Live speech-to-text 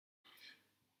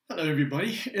Hello,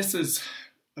 everybody. This is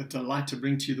a delight to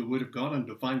bring to you the Word of God on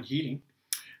divine healing.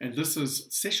 And this is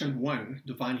session one,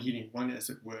 divine healing one, as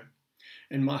it were.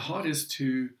 And my heart is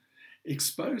to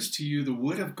expose to you the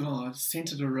Word of God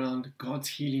centered around God's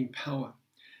healing power.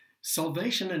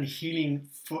 Salvation and healing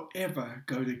forever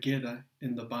go together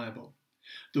in the Bible.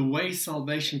 The way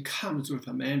salvation comes with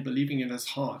a man believing in his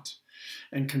heart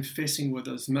and confessing with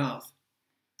his mouth.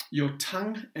 Your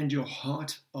tongue and your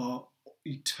heart are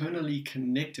eternally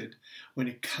connected when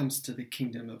it comes to the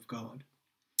kingdom of God.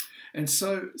 And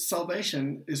so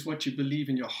salvation is what you believe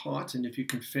in your heart, and if you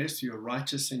confess, you're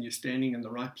righteous and you're standing in the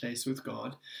right place with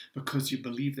God because you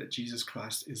believe that Jesus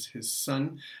Christ is his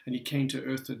Son and he came to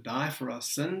earth to die for our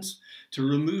sins, to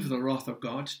remove the wrath of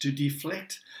God, to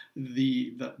deflect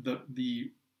the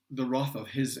wrath of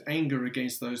his anger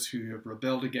against those who have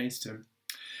rebelled against him.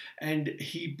 And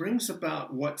he brings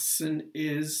about what sin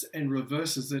is and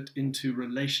reverses it into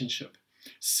relationship.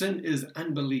 Sin is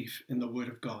unbelief in the Word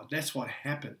of God. That's what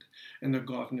happened in the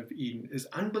Garden of Eden, is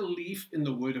unbelief in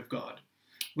the Word of God,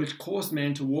 which caused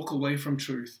man to walk away from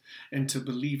truth and to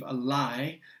believe a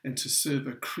lie and to serve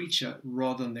a creature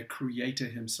rather than the Creator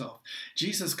himself.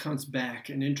 Jesus comes back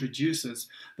and introduces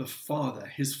the Father.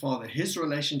 His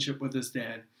relationship with his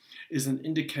dad is an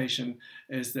indication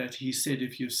as that he said,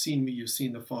 if you've seen me, you've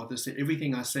seen the Father. So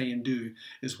everything I say and do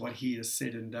is what he has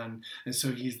said and done. And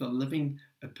so he's the living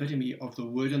epitome of the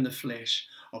Word in the flesh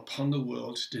upon the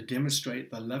world to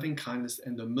demonstrate the loving kindness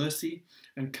and the mercy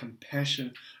and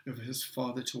compassion of his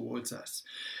Father towards us.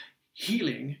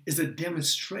 Healing is a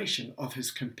demonstration of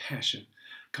his compassion.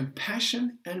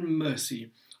 Compassion and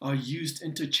mercy are used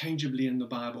interchangeably in the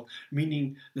Bible,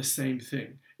 meaning the same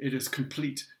thing. It is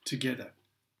complete together.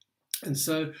 And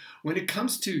so when it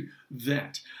comes to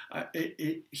that,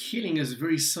 healing is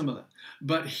very similar.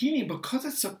 But healing, because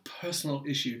it's a personal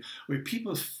issue where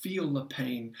people feel the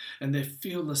pain and they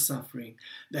feel the suffering,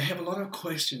 they have a lot of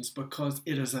questions because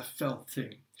it is a felt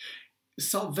thing.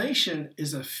 Salvation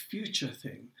is a future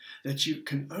thing that you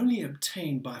can only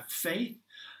obtain by faith,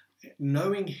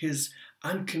 knowing his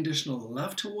unconditional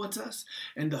love towards us,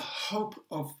 and the hope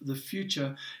of the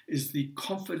future is the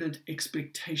confident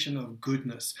expectation of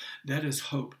goodness. That is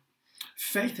hope.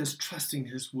 Faith is trusting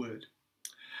his word.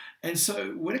 And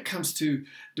so when it comes to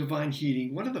divine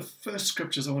healing, one of the first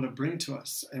scriptures I want to bring to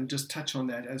us, and just touch on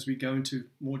that as we go into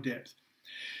more depth,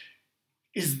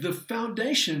 is the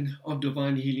foundation of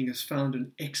divine healing is found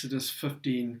in Exodus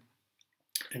 15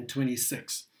 and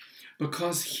 26.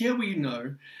 Because here we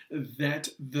know that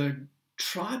the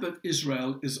tribe of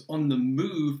Israel is on the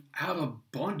move out of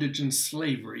bondage and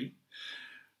slavery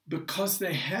because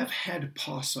they have had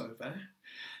Passover.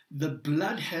 The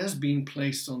blood has been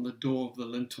placed on the door of the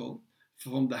lintel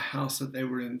from the house that they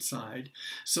were inside.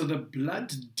 So the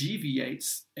blood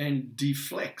deviates and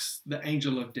deflects the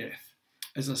angel of death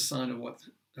as a sign of what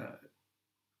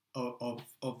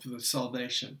of the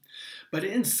salvation. But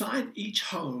inside each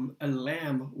home, a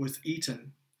lamb was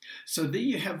eaten. So there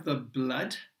you have the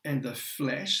blood and the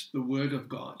flesh, the word of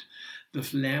God, the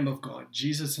Lamb of God,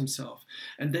 Jesus himself.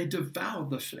 And they devoured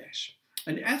the flesh.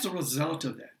 And as a result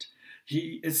of that,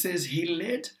 it says he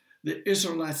led the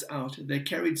Israelites out. They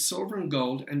carried silver and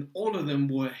gold, and all of them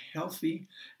were healthy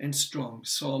and strong.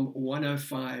 Psalm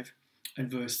 105 and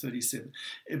verse 37.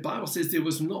 The Bible says there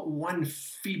was not one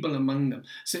feeble among them.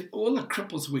 So all the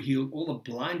cripples were healed, all the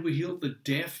blind were healed, the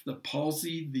deaf, the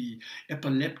palsy, the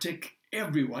epileptic,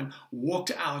 everyone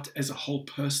walked out as a whole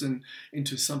person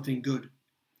into something good.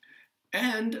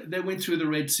 And they went through the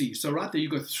Red Sea. So right there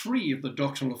you've got three of the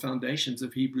doctrinal foundations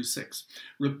of Hebrews 6.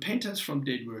 Repentance from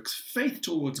dead works, faith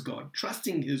towards God,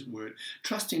 trusting his word,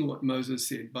 trusting what Moses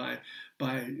said by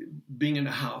being in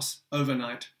a house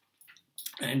overnight.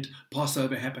 And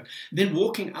Passover happened. Then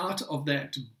walking out of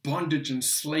that bondage and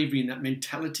slavery and that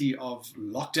mentality of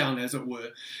lockdown, as it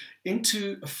were,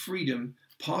 into freedom,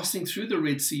 passing through the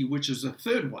Red Sea, which is the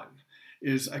third one.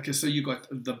 Okay, so you got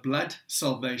the blood,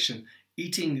 salvation,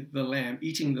 eating the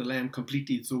lamb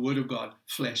completely, it's the word of God,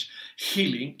 flesh,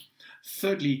 healing.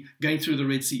 Thirdly, going through the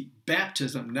Red Sea,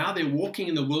 baptism. Now they're walking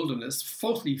in the wilderness,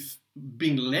 fourthly,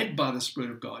 being led by the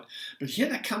Spirit of God. But here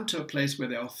they come to a place where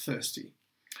they are thirsty.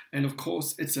 And of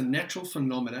course, it's a natural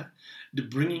phenomena to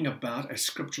bringing about a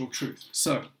scriptural truth.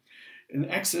 So, in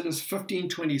Exodus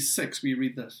 15:26, we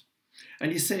read this.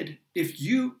 And he said, if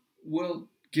you will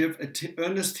give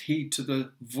earnest heed to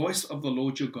the voice of the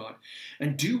Lord your God,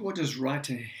 and do what is right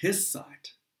in his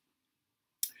sight,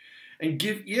 and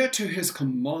give ear to his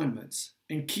commandments,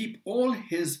 and keep all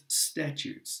his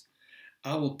statutes,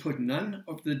 I will put none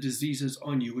of the diseases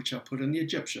on you which I put on the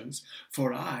Egyptians,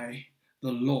 for I,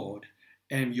 the Lord,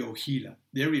 am your healer.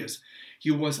 There he is.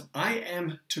 He was I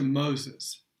am to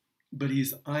Moses, but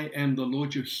he's I am the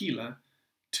Lord your healer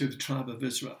to the tribe of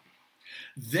Israel.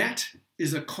 That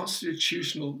is a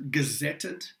constitutional,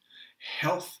 gazetted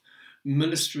health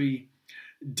ministry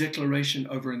declaration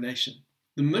over a nation.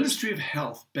 The Ministry of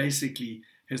Health basically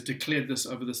has declared this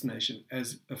over this nation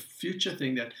as a future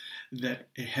thing that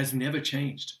has never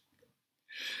changed.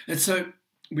 And so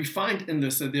we find in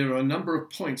this that there are a number of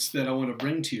points that I want to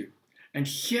bring to you. And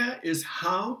here is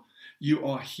how you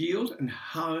are healed and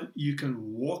how you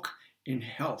can walk in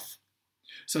health.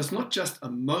 So it's not just a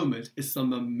moment, it's the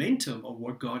momentum of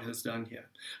what God has done here.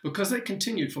 Because they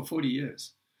continued for 40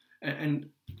 years. And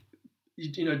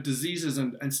you know, diseases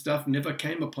and stuff never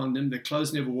came upon them. Their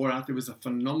clothes never wore out. There was a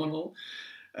phenomenal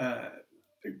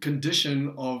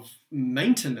condition of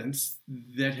maintenance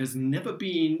that has never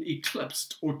been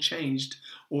eclipsed or changed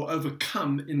or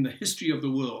overcome in the history of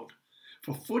the world.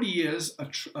 For 40 years,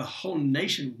 a whole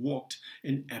nation walked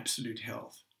in absolute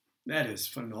health. That is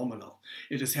phenomenal.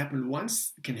 It has happened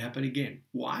once, it can happen again.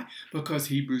 Why? Because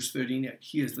Hebrews 13:8,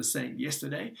 he is the same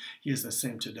yesterday, he is the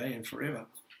same today and forever.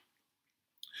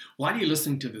 Why are you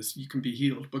listening to this? You can be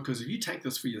healed, because if you take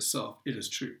this for yourself, it is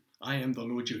true. I am the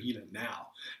Lord your healer now,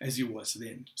 as you was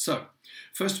then. So,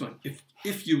 first one,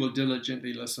 if you will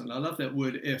diligently listen. I love that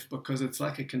word if, because it's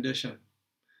like a condition.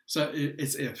 So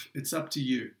it's if. It's up to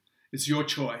you. It's your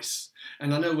choice.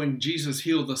 And I know when Jesus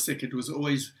healed the sick, it was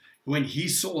always when he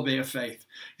saw their faith.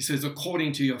 He says,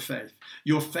 according to your faith.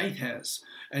 Your faith has.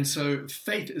 And so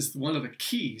faith is one of the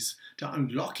keys to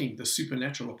unlocking the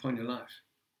supernatural upon your life.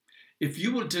 If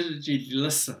you will diligently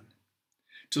listen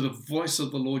to the voice of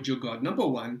the Lord your God. Number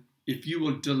one, if you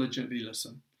will diligently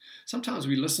listen. Sometimes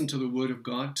we listen to the word of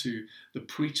God, to the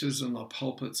preachers in our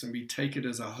pulpits, and we take it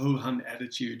as a ho-hum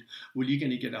attitude. Well, you're going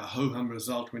to get a ho-hum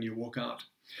result when you walk out.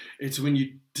 It's when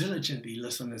you diligently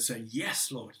listen and say,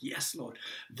 yes, Lord,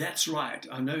 that's right.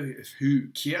 I know if who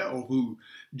Keir or who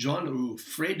John or who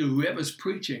Fred or whoever's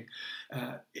preaching,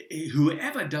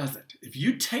 whoever does it, if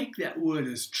you take that word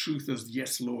as truth, as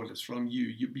yes, Lord, it's from you,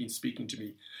 you've been speaking to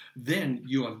me, then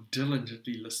you are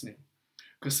diligently listening.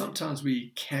 Because sometimes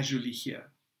we casually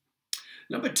hear.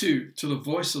 Number two, to the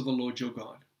voice of the Lord your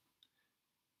God.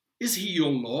 Is he your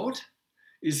Lord?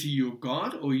 Is he your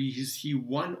God, or is he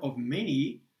one of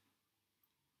many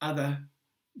other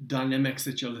dynamics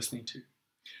that you're listening to?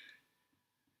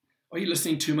 Are you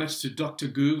listening too much to Dr.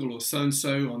 Google or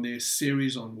so-and-so on their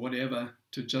series on whatever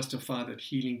to justify that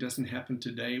healing doesn't happen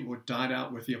today or died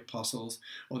out with the apostles,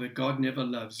 or that God never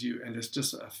loves you and it's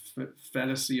just a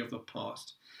fallacy of the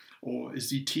past? Or is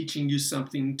he teaching you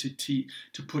something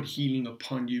to put healing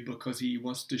upon you because he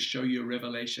wants to show you a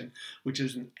revelation, which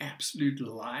is an absolute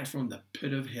lie from the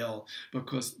pit of hell,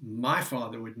 because my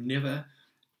Father would never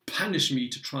punish me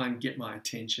to try and get my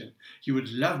attention. He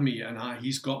would love me, and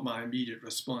he's got my immediate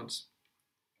response.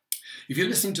 If you're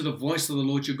listening to the voice of the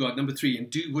Lord your God, number three, and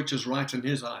do which is right in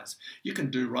his eyes. You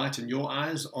can do right in your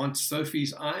eyes, Aunt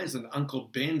Sophie's eyes, and Uncle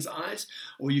Ben's eyes,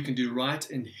 or you can do right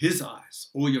in his eyes,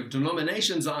 or your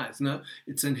denomination's eyes. No,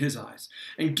 it's in his eyes.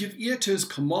 And give ear to his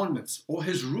commandments, or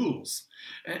his rules.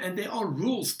 And there are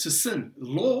rules to sin.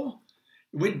 Law,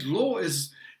 when law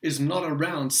is not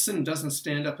around, sin doesn't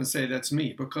stand up and say, that's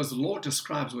me, because law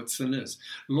describes what sin is.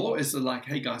 Law is like,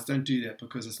 hey guys, don't do that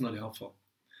because it's not helpful.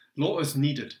 Law is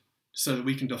needed so that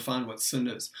we can define what sin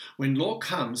is. When law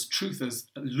comes, truth is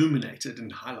illuminated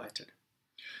and highlighted.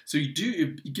 So you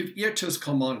give ear to his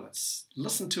commandments.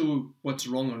 Listen to what's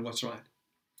wrong and what's right.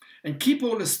 And keep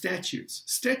all his statutes.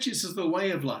 Statutes is the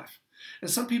way of life.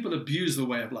 And some people abuse the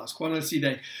way of life. Quite honestly,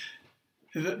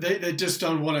 they just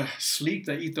don't want to sleep.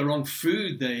 They eat the wrong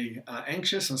food. They are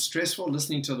anxious and stressful,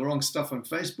 listening to the wrong stuff on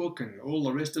Facebook and all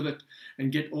the rest of it,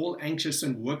 and get all anxious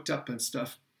and worked up and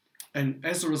stuff. And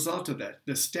as a result of that,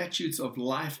 the statutes of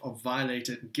life are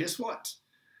violated. And guess what?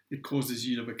 It causes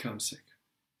you to become sick.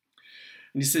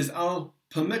 And he says, I'll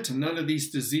permit none of these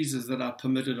diseases that are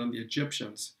permitted on the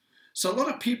Egyptians. So a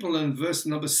lot of people in verse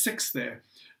number 6 there,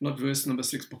 not verse number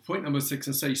 6, but point number 6,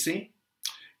 and say, see,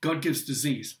 God gives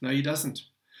disease. No, he doesn't.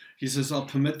 He says, I'll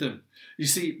permit them. You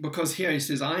see, because here he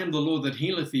says, I am the Lord that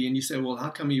healeth thee. And you say, well, how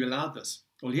come you allowed this?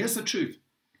 Well, here's the truth.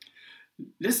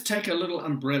 Let's take a little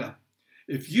umbrella.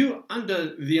 If you're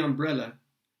under the umbrella,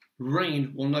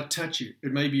 rain will not touch you.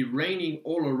 It may be raining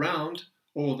all around,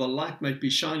 or the light may be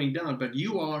shining down, but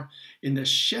you are in the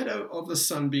shadow of the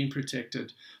sun being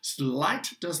protected.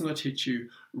 Light does not hit you.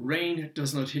 Rain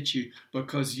does not hit you,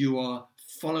 because you are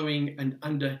following and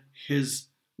under his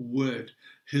word.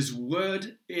 His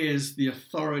word is the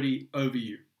authority over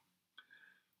you.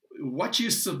 What you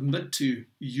submit to,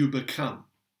 you become.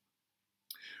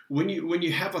 when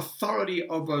you have authority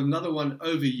of another one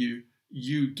over you,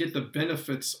 you get the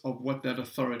benefits of what that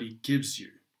authority gives you.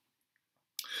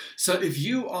 So if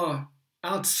you are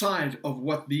outside of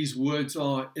what these words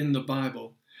are in the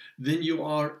Bible, then you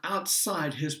are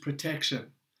outside his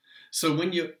protection. So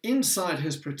when you're inside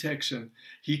his protection,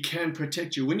 he can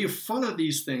protect you. When you follow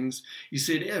these things, he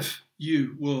said, if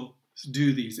you will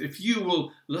do these, if you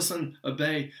will listen,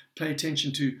 obey, pay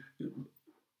attention to,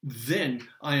 then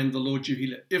I am the Lord your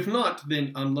healer. If not,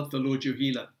 then I'm not the Lord your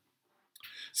healer.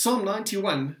 Psalm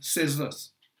 91 says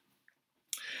this.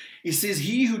 It says,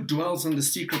 he who dwells in the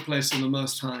secret place of the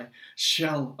Most High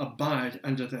shall abide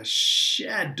under the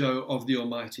shadow of the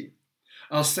Almighty.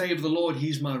 I'll say of the Lord,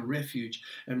 he's my refuge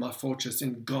and my fortress,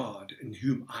 in God in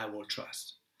whom I will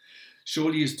trust.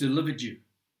 Surely he has delivered you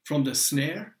from the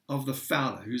snare of the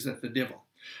fowler, who's that, the devil,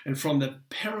 and from the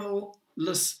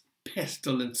perilous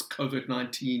pestilence,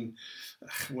 COVID-19,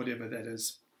 whatever that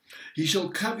is. He shall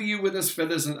cover you with his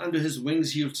feathers, and under his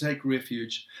wings he'll take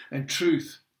refuge, and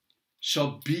truth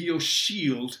shall be your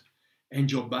shield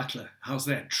and your buckler. How's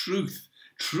that? Truth.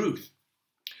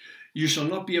 You shall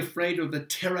not be afraid of the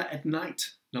terror at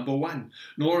night, number 1,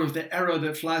 nor of the arrow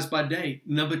that flies by day,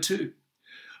 number 2,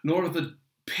 nor of the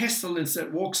pestilence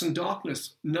that walks in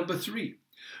darkness, number 3,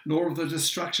 nor of the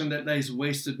destruction that lays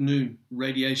waste at noon,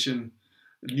 radiation,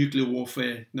 nuclear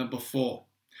warfare, number 4.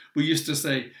 We used to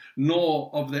say,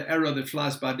 nor of the arrow that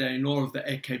flies by day, nor of the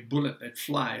AK bullet that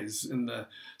flies in the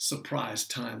surprise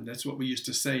time. That's what we used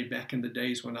to say back in the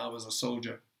days when I was a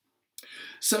soldier.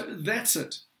 So that's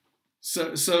it.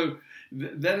 So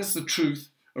that is the truth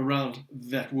around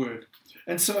that word.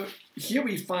 And so here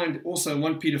we find also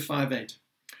 1 Peter 5:8.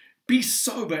 Be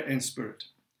sober in spirit.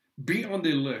 Be on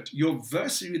the alert. Your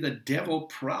adversary, the devil,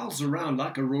 prowls around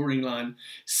like a roaring lion,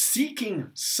 seeking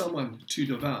someone to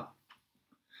devour.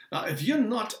 Now, if you're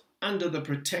not under the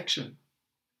protection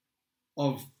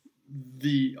of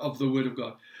the word of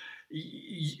God,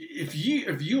 if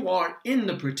you are in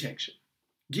the protection,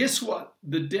 guess what?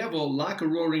 The devil, like a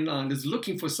roaring lion, is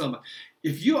looking for someone.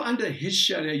 If you're under his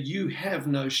shadow, you have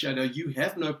no shadow. You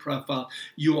have no profile.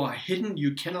 You are hidden.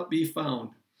 You cannot be found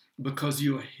because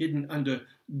you are hidden under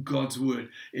God's word.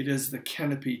 It is the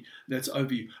canopy that's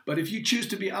over you. But if you choose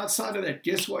to be outside of that,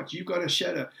 guess what? You've got a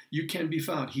shadow. You can be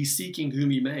found. He's seeking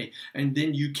whom he may. And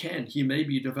then he may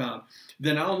be devoured.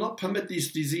 Then I'll not permit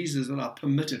these diseases that are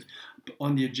permitted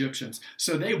on the Egyptians.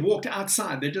 So they walked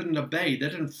outside. They didn't obey. They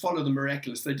didn't follow the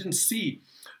miraculous. They didn't see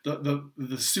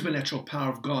the supernatural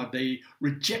power of God. They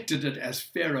rejected it as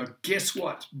Pharaoh. Guess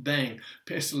what? Bang,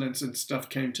 pestilence and stuff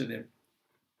came to them.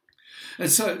 And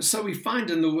so we find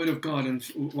in the Word of God in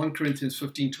 1 Corinthians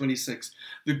 15:26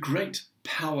 the great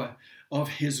power of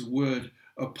his word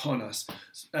upon us.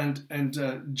 And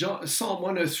Psalm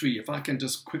 103, if I can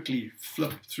just quickly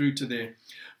flip through to there,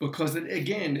 because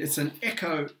it's an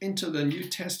echo into the New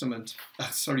Testament,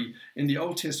 in the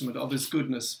Old Testament, of his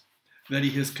goodness that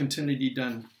he has continually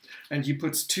done. And he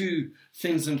puts two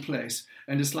things in place.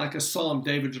 And it's like a psalm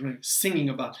David singing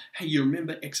about, hey, you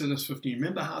remember Exodus 15,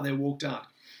 remember how they walked out,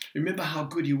 remember how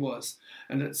good he was.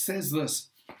 And it says this,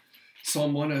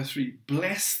 Psalm 103,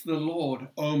 bless the Lord,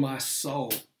 O my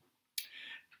soul,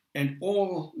 and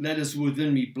all that is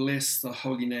within me, bless the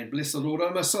holy name. Bless the Lord, O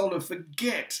my soul, and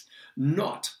forget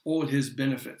not all his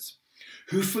benefits,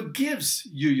 who forgives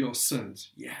you your sins,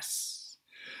 yes,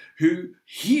 who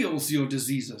heals your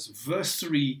diseases. Verse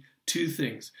 3, two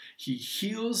things. He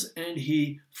heals and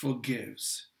he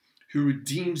forgives. Who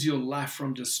redeems your life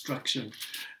from destruction.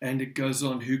 And it goes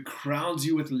on, who crowns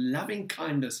you with loving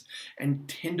kindness and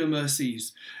tender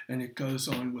mercies. And it goes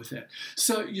on with that.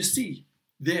 So you see,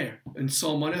 there in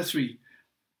Psalm 103,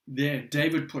 there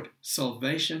David put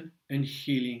salvation and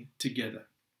healing together.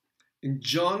 In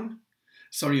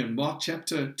Mark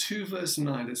chapter 2, verse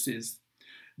 9, it says,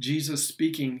 Jesus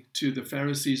speaking to the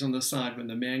Pharisees on the side when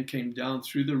the man came down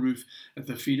through the roof at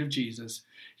the feet of Jesus,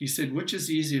 he said, which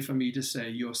is easier for me to say,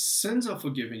 your sins are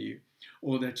forgiven you,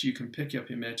 or that you can pick up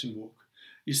your mat and walk?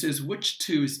 He says, which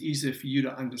two is easier for you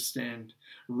to understand?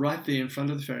 Right there in front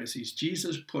of the Pharisees,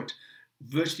 Jesus put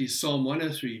virtually Psalm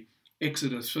 103,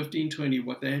 Exodus 15:20,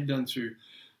 what they had done through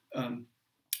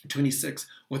 26,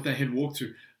 what they had walked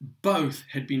through. Both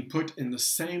had been put in the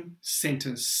same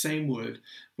sentence, same word,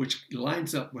 which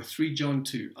lines up with 3 John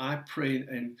 2. I pray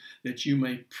and that you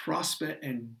may prosper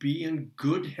and be in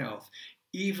good health,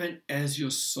 even as your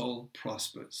soul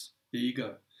prospers. There you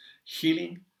go.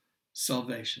 Healing,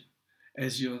 salvation.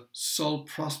 As your soul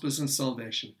prospers in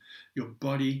salvation, your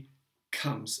body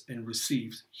comes and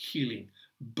receives healing,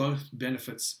 both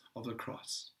benefits of the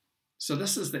cross. So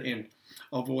this is the end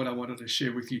of what I wanted to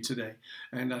share with you today.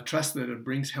 And I trust that it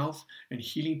brings health and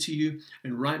healing to you.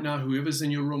 And right now, whoever's in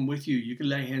your room with you, you can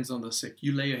lay hands on the sick.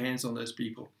 You lay your hands on those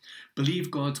people. Believe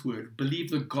God's word.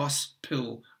 Believe the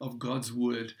gospel of God's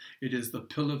word. It is the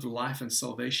pill of life and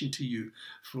salvation to you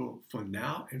for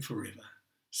now and forever.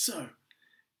 So,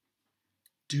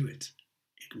 do it.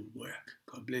 It will work.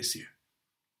 God bless you.